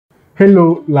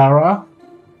Hello, Lara.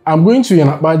 I'm going to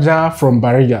Yanapaja from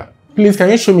Bariga. Please,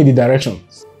 can you show me the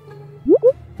directions?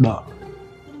 No.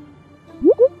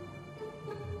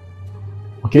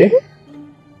 Okay.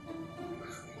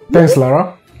 Thanks,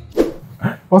 Lara.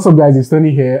 What's up, guys? It's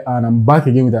Tony here, and I'm back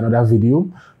again with another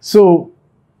video. So,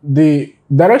 the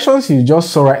directions you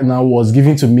just saw right now was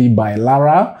given to me by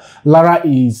Lara. Lara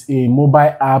is a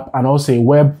mobile app and also a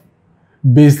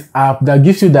web-based app that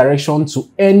gives you direction to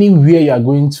anywhere you are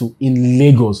going to in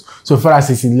Lagos. So far as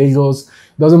it's in Lagos,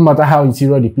 doesn't matter how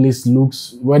interior the place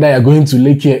looks, whether you're going to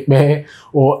Lake Epe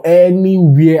or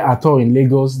anywhere at all in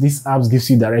Lagos, this app gives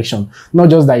you direction. Not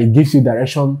just that it gives you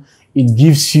direction, it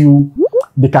gives you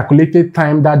the calculated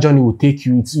time that journey will take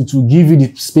you. It will give you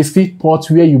the specific port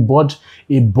where you board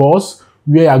a bus,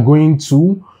 where you are going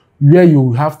to, where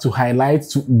you have to highlight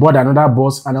to board another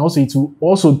bus, and also it will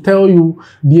also tell you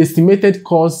the estimated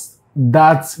cost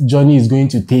that journey is going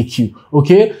to take you.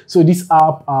 Okay, so this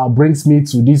app brings me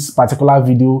to this particular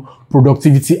video,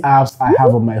 productivity apps I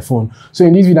have on my phone. So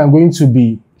in this video, I'm going to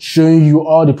be showing you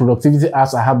all the productivity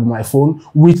apps I have on my phone,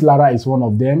 which Lara is one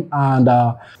of them. And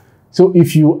so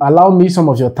if you allow me some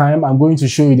of your time, I'm going to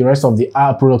show you the rest of the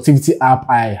productivity app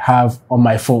I have on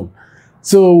my phone.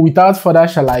 So without further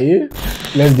shalaye,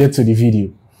 let's get to the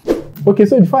video. Okay,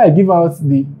 so before I give out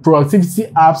the productivity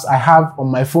apps I have on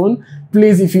my phone,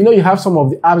 please, if you know you have some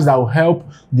of the apps that will help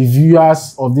the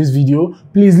viewers of this video,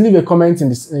 please leave a comment in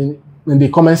the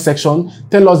comment section.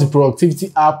 Tell us the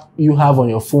productivity app you have on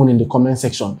your phone in the comment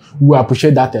section. We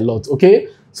appreciate that a lot. Okay,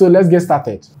 so let's get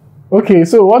started. Okay,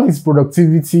 so what is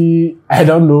productivity? I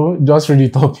don't know, just read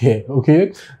it up here,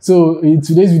 okay? So in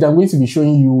today's video, I'm going to be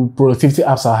showing you productivity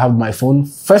apps I have on my phone.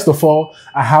 First of all,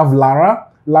 I have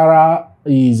Lara. Lara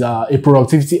is a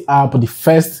productivity app, the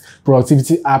first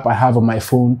productivity app I have on my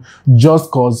phone,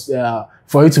 just because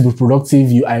for you to be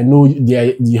productive, I know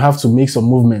you have to make some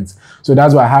movements. So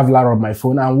that's why I have Lara on my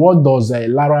phone. And what does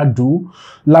Lara do?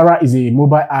 Lara is a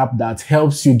mobile app that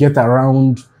helps you get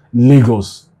around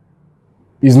Lagos.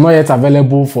 It's not yet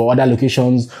available for other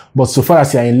locations, but so far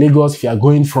as you're in Lagos, if you are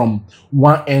going from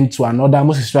one end to another,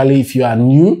 most especially if you are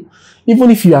new,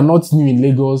 even if you are not new in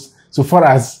Lagos, so far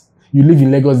as you live in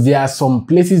Lagos, there are some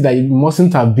places that you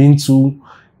mustn't have been to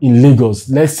in Lagos.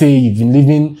 Let's say you've been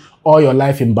living all your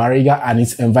life in Bariga and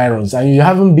its environs, and you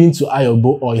haven't been to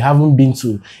Ayobo or you haven't been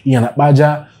to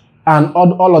Yanapaja and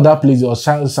all other places, or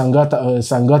Sangata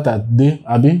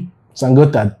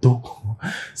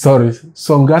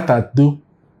do.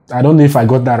 I don't know if I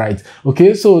got that right.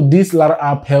 Okay, so this Lara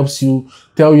app helps you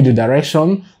tell you the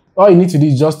direction. All you need to do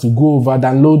is just to go over,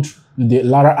 download the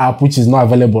Lara app, which is not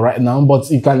available right now,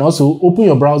 but you can also open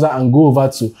your browser and go over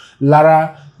to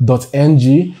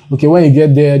lara.ng. Okay, when you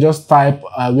get there, just type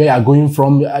where you are going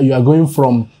from. You are going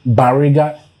from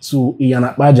Bariga to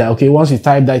Yanapaja. Okay, once you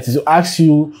type that, it will ask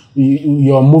you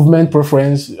your movement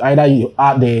preference. Either you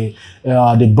add the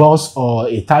bus or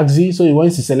a taxi. So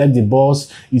once you select the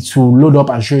bus, it will load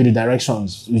up and show you the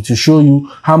directions. It will show you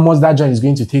how much that journey is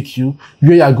going to take you,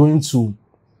 where you are going to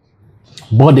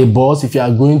board a bus. If you are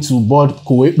going to board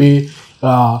Kowepe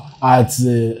at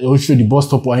also the bus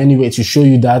stop or anywhere, to show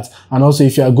you that. And also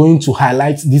if you are going to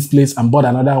highlight this place and board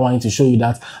another one, to show you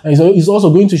that. And so it's also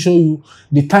going to show you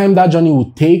the time that journey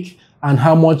will take and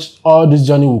how much all this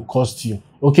journey will cost you.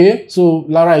 Okay, so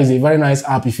Lara is a very nice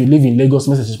app. If you live in Lagos,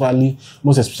 most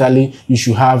especially, you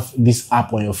should have this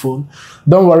app on your phone.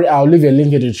 Don't worry, I'll leave a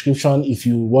link in the description if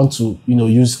you want to,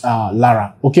 use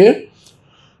Lara. Okay,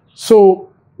 so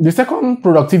the second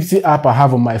productivity app I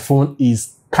have on my phone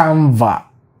is Canva.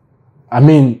 I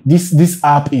mean, this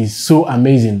app is so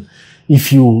amazing.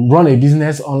 If you run a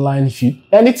business online,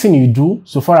 anything you do,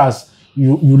 so far as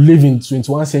you live in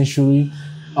 21st century,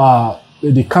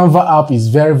 the Canva app is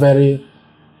very, very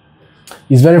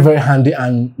handy,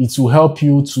 and it will help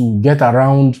you to get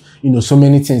around, so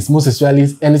many things, most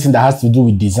especially anything that has to do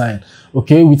with design.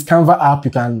 Okay, with Canva app,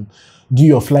 you can do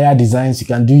your flyer designs, you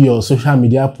can do your social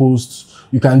media posts,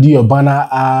 you can do your banner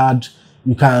ad,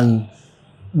 you can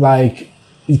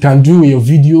do your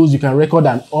videos, you can record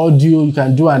an audio, you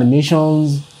can do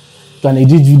animations, you can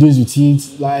edit videos with it,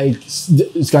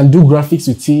 you can do graphics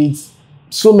with it,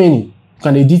 so many. You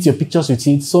can edit your pictures with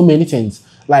it, so many things.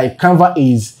 Like Canva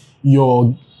is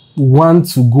your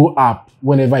one-to-go app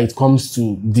whenever it comes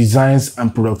to designs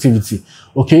and productivity.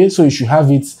 Okay, so you should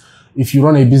have it. If you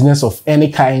run a business of any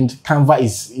kind, Canva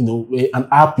is an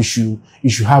app you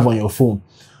should have on your phone.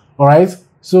 All right.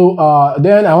 So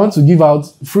then I want to give out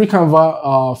free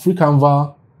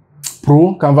Canva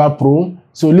Pro.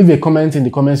 So leave a comment in the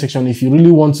comment section if you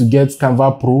really want to get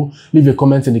Canva Pro. Leave a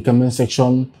comment in the comment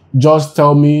section. Just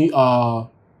tell me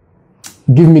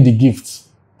give me the gift.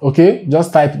 Okay,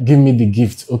 just type give me the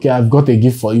gift. Okay, I've got a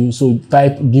gift for you. So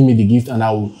type give me the gift and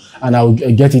I will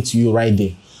get it to you right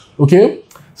there. Okay,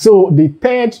 so the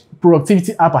third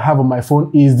productivity app I have on my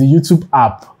phone is the YouTube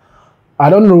app. I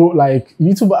don't know, like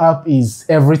YouTube app is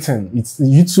everything. It's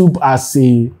YouTube as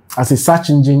a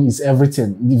search engine is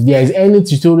everything. If there is any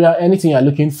tutorial, anything you're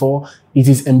looking for, it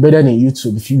is embedded in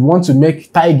YouTube. If you want to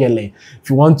make Tigele, if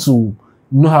you want to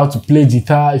know how to play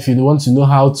guitar, if you want to know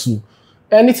how to,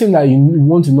 anything that you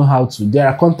want to know how to, there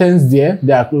are contents there.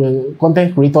 There are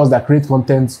content creators that create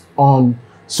content on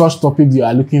such topics you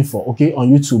are looking for, okay, on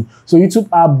YouTube. So YouTube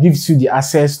app gives you the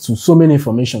access to so many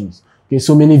informations. Okay,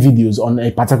 so many videos on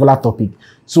a particular topic.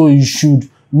 So you should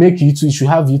make YouTube, you should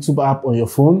have YouTube app on your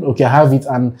phone. Okay, I have it,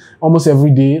 and almost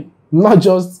every day, not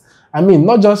just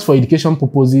for education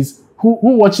purposes. Who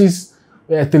watches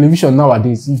television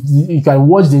nowadays? If you can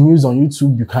watch the news on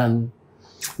YouTube, you can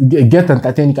get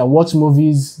entertained, you can watch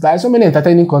movies. There are so many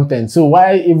entertaining content. So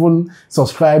why even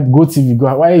subscribe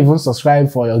why even subscribe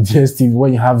for your DSTV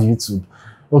when you have YouTube?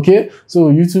 Okay,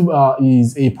 so YouTube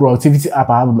is a productivity app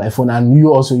I have on my phone, and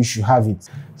you should have it.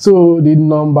 So the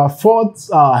number fourth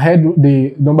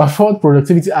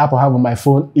productivity app I have on my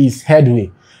phone is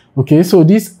Headway. Okay, so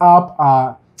this app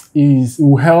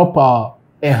will help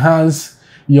enhance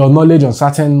your knowledge on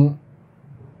certain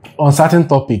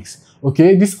topics.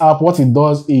 Okay, this app, what it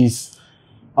does is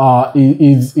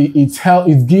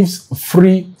it gives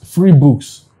free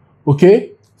books. Okay,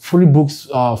 free books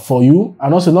for you,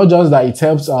 and also not just that, it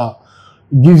helps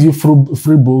gives you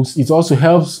free books, it also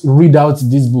helps read out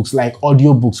these books like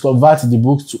audio books, convert the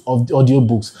books to audio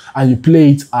books, and you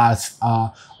play it as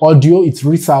audio. It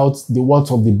reads out the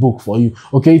words of the book for you.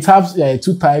 Okay, it has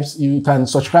two types. You can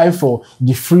subscribe for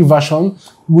the free version,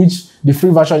 which the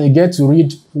free version you get to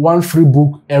read one free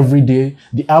book every day.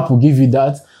 The app will give you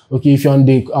that. Okay, if you're on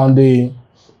the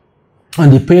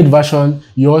paid version,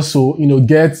 you also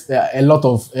get a lot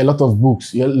of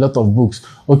books.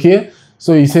 Okay,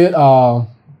 so you said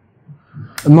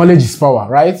knowledge is power,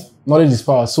 right? Knowledge is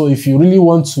power. So if you really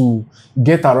want to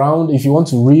get around, if you want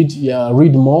to read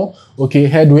more, okay,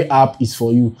 Headway app is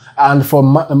for you. And for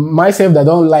myself that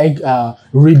don't like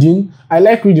reading, I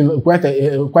like reading quite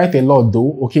a lot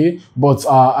though, okay, but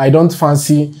I don't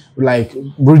fancy like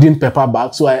reading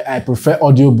paperback, so I prefer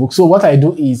audiobook. So what I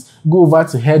do is go over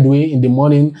to Headway in the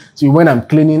morning. So when I'm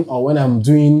cleaning or when I'm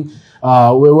doing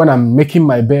when I'm making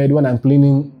my bed, when I'm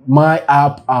cleaning, my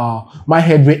app, my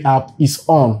Headway app is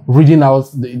on reading out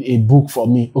a book for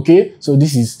me. Okay, so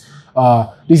this is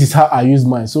how I use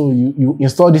mine. So you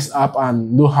install this app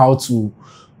and know how to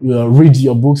read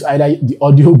your books, either the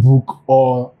audio book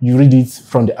or you read it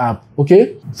from the app.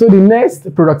 Okay, so the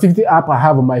next productivity app I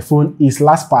have on my phone is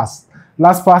LastPass.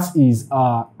 LastPass is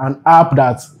an app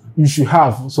that you should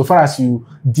have so far as you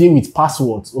deal with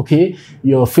passwords. Okay,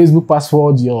 your Facebook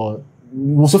password,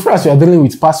 so far as you are dealing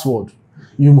with password,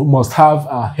 you must have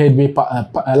a Headway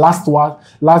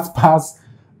LastPass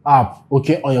app,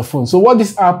 okay, on your phone. So what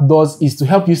this app does is to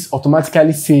help you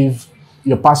automatically save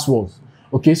your passwords.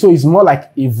 Okay, so it's more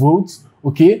like a vote.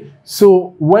 Okay,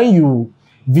 so when you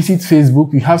visit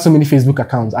Facebook, you have so many Facebook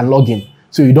accounts and login,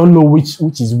 so you don't know which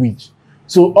is which.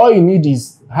 So all you need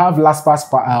is have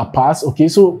LastPass pass. Okay,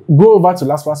 so go over to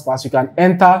LastPass pass. You can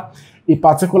enter a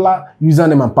particular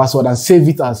username and password and save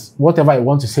it as whatever you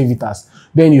want to save it as.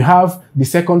 Then you have the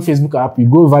second Facebook app. You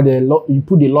go over there, you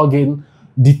put the login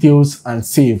details and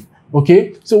save.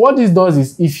 Okay, so what this does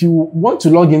is if you want to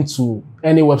log into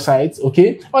any website,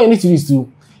 okay, all you need to do is to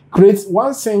create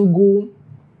one single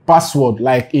password,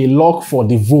 like a lock for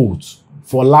the vote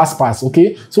for LastPass.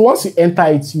 Okay, so once you enter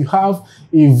it, you have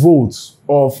a vote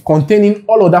of containing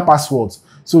all other passwords.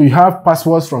 So you have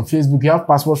passwords from Facebook, you have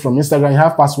passwords from Instagram, you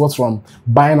have passwords from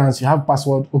Binance, you have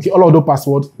password. Okay, all of those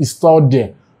passwords is stored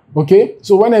there. Okay,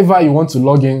 so whenever you want to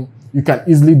log in, you can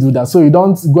easily do that. So you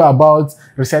don't go about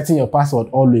resetting your password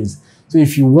always. So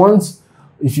if you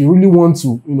really want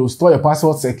to, store your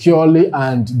password securely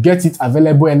and get it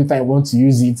available anytime you want to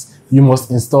use it, you must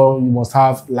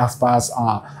have LastPass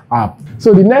app.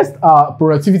 So the next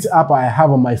productivity app I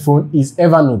have on my phone is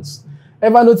Evernote.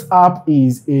 Evernote app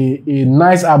is a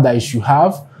nice app that you should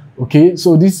have. Okay,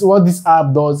 so what this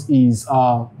app does is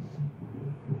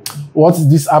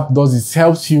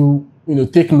helps you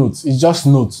take notes. It's just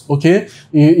notes. Okay,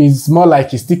 it's more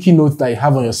like a sticky note that you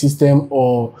have on your system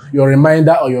or your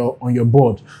reminder or on your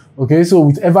board. Okay, so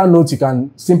with Evernote you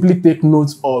can simply take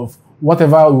notes of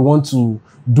whatever we want to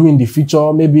do in the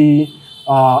future. Maybe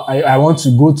I want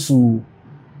to go to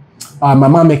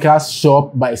Mama Maker's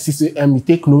shop by 6 a.m. You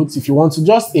take notes if you want to,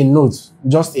 just a note.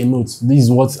 This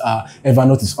is what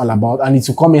Evernote is all about, and it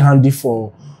will come in handy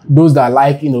for those that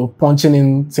like, punching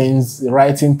in things,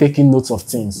 writing, taking notes of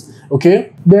things.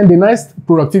 Okay. Then the next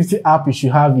productivity app you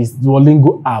should have is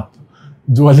Duolingo app.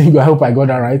 Duolingo, I hope I got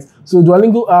that right. So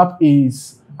Duolingo app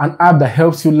is an app that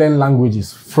helps you learn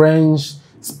languages, French,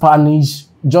 Spanish,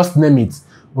 just name it.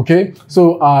 Okay.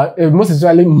 So most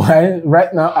especially mine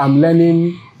right now, I'm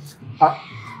learning.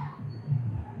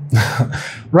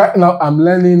 Right now, I'm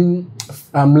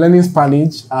learning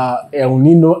Spanish, El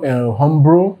Nino, El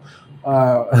Hombro.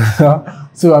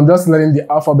 So I'm just learning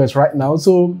the alphabet right now.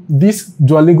 So this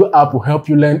Duolingo app will help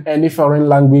you learn any foreign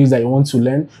language that you want to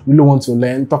learn, really want to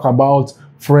learn. Talk about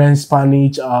French,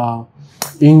 Spanish,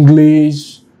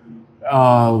 English,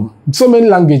 so many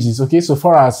languages. Okay, so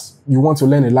far as you want to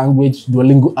learn a language,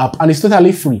 Duolingo app, and it's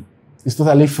totally free. It's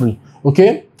totally free.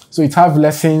 Okay, so it have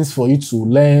lessons for you to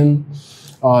learn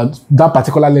that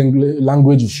particular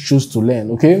language you choose to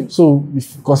learn. Okay, so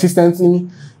if consistently,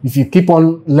 if you keep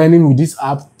on learning with this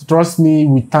app, trust me,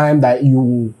 with time that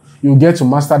you get to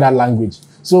master that language.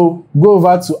 So go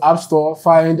over to App Store,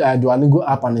 find a Duolingo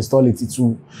app and install it.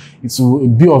 It will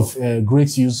be of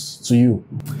great use to you.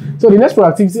 So the next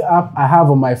productivity app I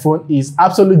have on my phone is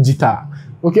Absolute Guitar.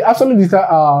 Okay, Absolute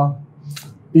Guitar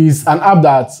is an app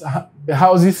that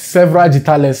houses several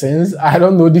guitar lessons. I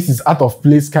don't know, this is out of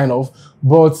place kind of,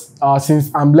 but since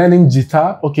I'm learning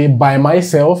guitar, okay, by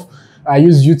myself, I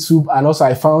use YouTube, and also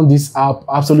I found this app,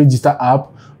 Absolute Guitar app.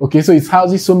 Okay, so it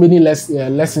houses so many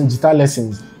lessons, guitar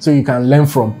lessons, so you can learn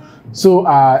from. So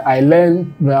I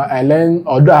learned,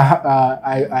 although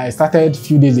I started a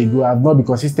few days ago. I've not been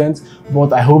consistent,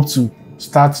 but I hope to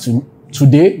start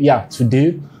today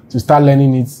to start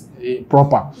learning it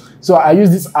proper. So I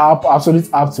use this app,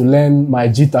 Absolute app, to learn my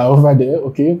guitar over there.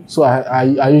 Okay, so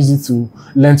I use it to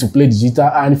learn to play the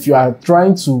guitar. And if you are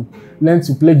trying to learn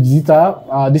to play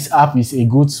guitar, this app is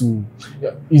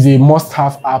a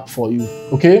must-have app for you.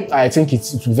 Okay, I think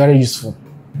it's very useful.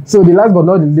 So the last but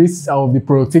not the least of the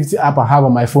productivity app I have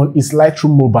on my phone is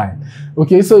Lightroom Mobile.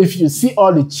 Okay, so if you see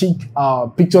all the chic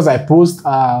pictures I post,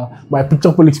 my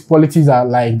picture qualities are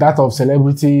like that of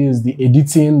celebrities, the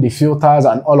editing, the filters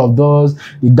and all of those,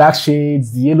 the dark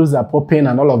shades, the yellows are popping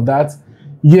and all of that.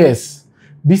 Yes,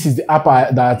 this is the app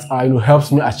that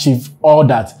helps me achieve all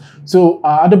that. So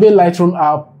Adobe Lightroom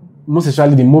app, most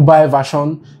especially the mobile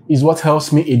version, is what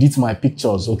helps me edit my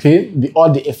pictures. Okay,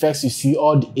 all the effects you see,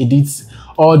 all the edits,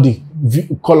 all the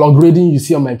color grading you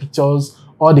see on my pictures,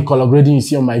 all the color grading you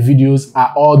see on my videos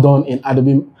are all done in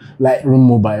Adobe Lightroom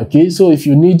Mobile. Okay, so if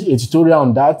you need a tutorial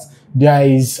on that, there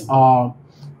is a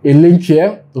link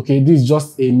here. Okay, this is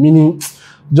just a mini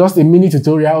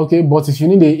tutorial. Okay, but if you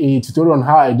need a tutorial on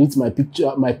how I edit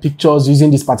my pictures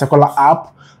using this particular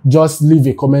app, just leave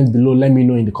a comment below. Let me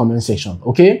know in the comment section.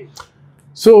 Okay,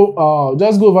 so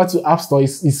just go over to App Store.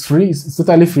 It's free. It's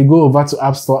totally free. Go over to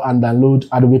App Store and download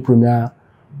Adobe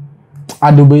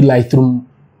Lightroom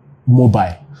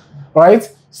Mobile. All right,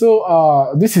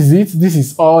 so this is it. This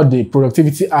is all the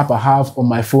productivity app I have on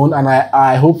my phone, and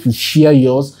I hope you share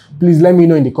yours. Please let me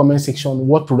know in the comment section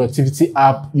what productivity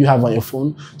app you have on your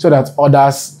phone, so that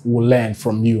others will learn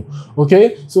from you.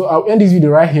 Okay, so I'll end this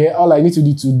video right here. All I need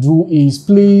to do is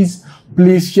please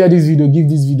share this video, give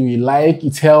this video a like.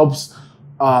 It helps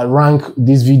rank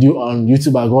this video on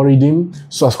YouTube algorithm.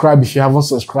 Subscribe if you haven't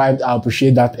subscribed. I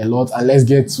appreciate that a lot, and let's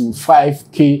get to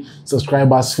 5K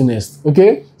subscribers soonest.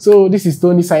 Okay, so this is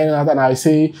Tony signing out, and I'll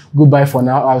say goodbye for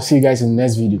now. I'll see you guys in the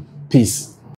next video. Peace.